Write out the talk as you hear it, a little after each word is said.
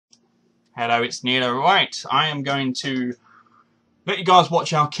Hello, it's Neil. Right, I am going to let you guys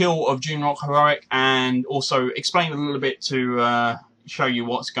watch our kill of Jin'Rokh Heroic and also explain a little bit to show you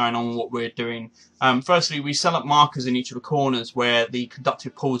what's going on, what we're doing. Firstly, we set up markers in each of the corners where the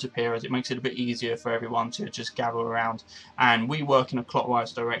conductive pools appear, as it makes it a bit easier for everyone to just gather around. And we work in a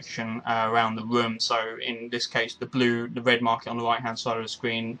clockwise direction around the room. So in this case, the red marker on the right-hand side of the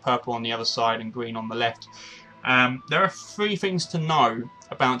screen, purple on the other side, and green on the left. There are three things to know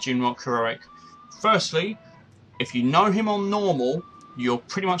about Jin'Rokh Heroic. Firstly, if you know him on normal, you're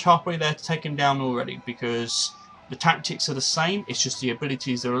pretty much halfway there to take him down already, because the tactics are the same, it's just the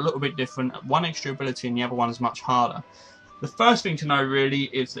abilities are a little bit different. One extra ability and the other one is much harder. The first thing to know really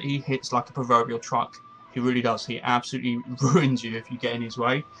is that he hits like a proverbial truck. He really does. He absolutely ruins you if you get in his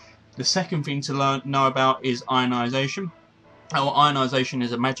way. The second thing to know about is ionization. Ionization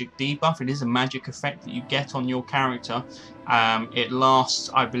is a magic debuff. It is a magic effect that you get on your character. It lasts,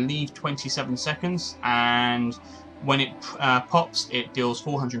 I believe, 27 seconds, and when it pops, it deals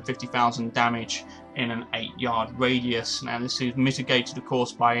 450,000 damage in an 8-yard radius. Now this is mitigated, of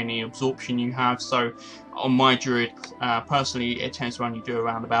course, by any absorption you have. So on my druid, personally, it tends to only do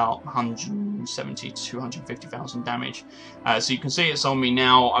around about 170 to 250,000 damage. So you can see it's on me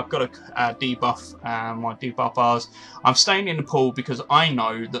now. I've got a debuff, my debuff bars. I'm staying in the pool because I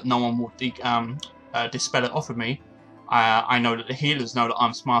know that no one will dispel it off of me. I know that the healers know that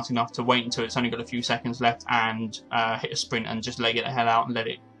I'm smart enough to wait until it's only got a few seconds left and hit a sprint and just leg it the hell out and let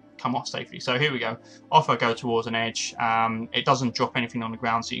it come off safely. So here we go. Off I go towards an edge. It doesn't drop anything on the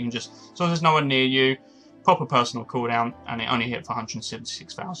ground, so you can just, as long as there's no one near you, pop a personal cooldown, and it only hit for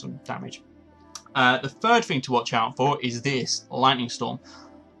 176,000 damage. The third thing to watch out for is this, Lightning Storm.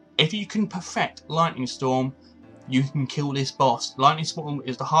 If you can perfect Lightning Storm, you can kill this boss. Lightning Storm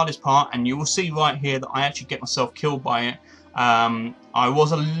is the hardest part, and you will see right here that I actually get myself killed by it. I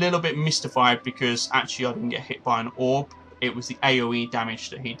was a little bit mystified because actually I didn't get hit by an orb. It was the AoE damage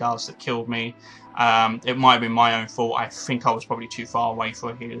that he does that killed me. It might have been my own fault. I think I was probably too far away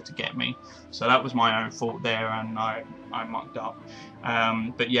for a healer to get me. So that was my own fault there, and I mucked up.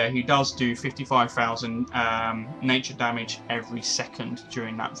 But yeah, he does do 55,000 nature damage every second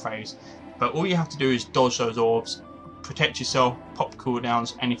during that phase. But all you have to do is dodge those orbs, protect yourself, pop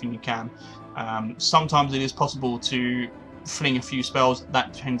cooldowns, anything you can. Sometimes it is possible to fling a few spells.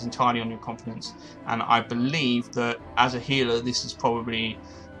 That depends entirely on your confidence, and I believe that as a healer this is probably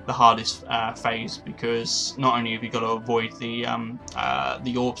the hardest phase, because not only have you got to avoid the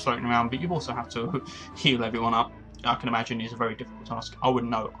orbs floating around, but you also have to heal everyone up. I can imagine it's a very difficult task. I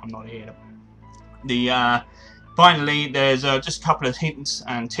wouldn't know, I'm not a healer. Finally, there's just a couple of hints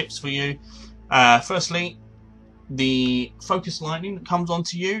and tips for you. Firstly, the focused lightning that comes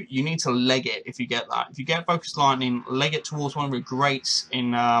onto you, you need to leg it if you get that. If you get focused lightning, leg it towards one of the grates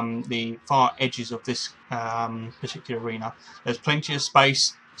in the far edges of this particular arena. There's plenty of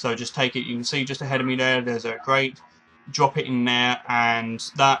space, so just take it. You can see just ahead of me there's a grate. Drop it in there, and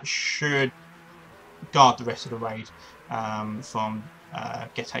that should guard the rest of the raid from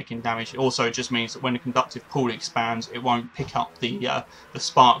taking damage. It also just means that when the conductive pool expands, it won't pick up the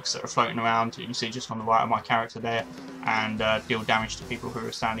sparks that are floating around. You can see just on the right of my character there, and deal damage to people who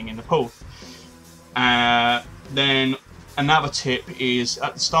are standing in the pool. Then another tip is,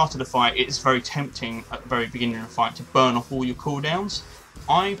 at the start of the fight, it's very tempting at the very beginning of the fight to burn off all your cooldowns.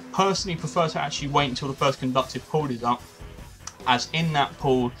 I personally prefer to actually wait until the first conductive pool is up, as in that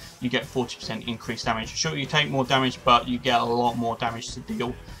pool you get 40% increased damage. Sure, you take more damage, but you get a lot more damage to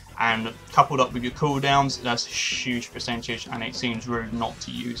deal, and coupled up with your cooldowns, that's a huge percentage, and it seems rude not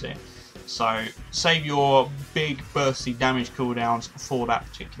to use it. So save your big bursty damage cooldowns for that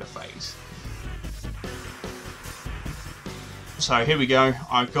particular phase. So here we go,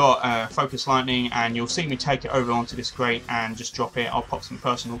 I've got Focus Lightning, and you'll see me take it over onto this grate and just drop it. I'll pop some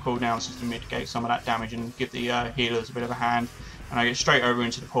personal cooldowns just to mitigate some of that damage and give the healers a bit of a hand. And I get straight over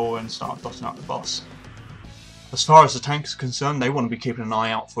into the pool and start dotting up the boss. As far as the tank is concerned, they want to be keeping an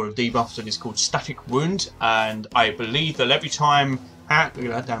eye out for a debuff that is called Static Wound, and I believe that every time... look at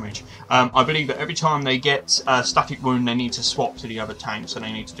that damage. I believe that every time they get Static Wound, they need to swap to the other tank, so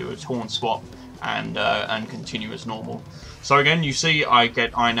they need to do a taunt swap and continue as normal. So again, you see I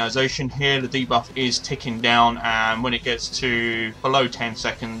get ionization here. The debuff is ticking down, and when it gets to below 10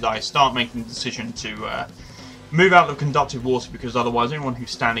 seconds, I start making the decision to move out of conductive water, because otherwise anyone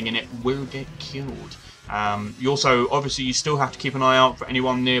who's standing in it will get killed. You also, obviously, you still have to keep an eye out for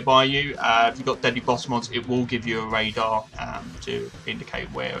anyone nearby you. If you've got deadly boss mods, it will give you a radar to indicate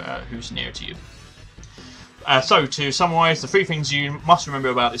where who's near to you. So to summarise, the 3 things you must remember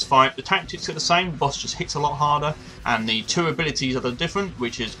about this fight: the tactics are the same, the boss just hits a lot harder, and the 2 abilities are the different,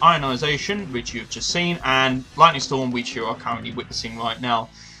 which is Ionization, which you've just seen, and Lightning Storm, which you are currently witnessing right now.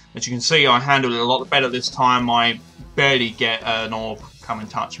 As you can see, I handled it a lot better this time. I barely get an orb come and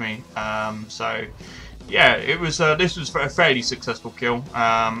touch me. So yeah, it was. This was a fairly successful kill.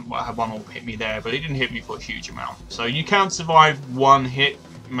 Well, I had 1 orb hit me there, but it didn't hit me for a huge amount. So you can survive 1 hit,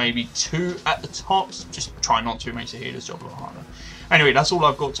 maybe 2 at the tops. Just try not to, makes the healer's job a lot harder. Anyway, that's all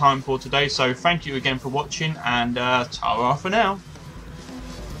I've got time for today. So thank you again for watching, and ta-ra for now.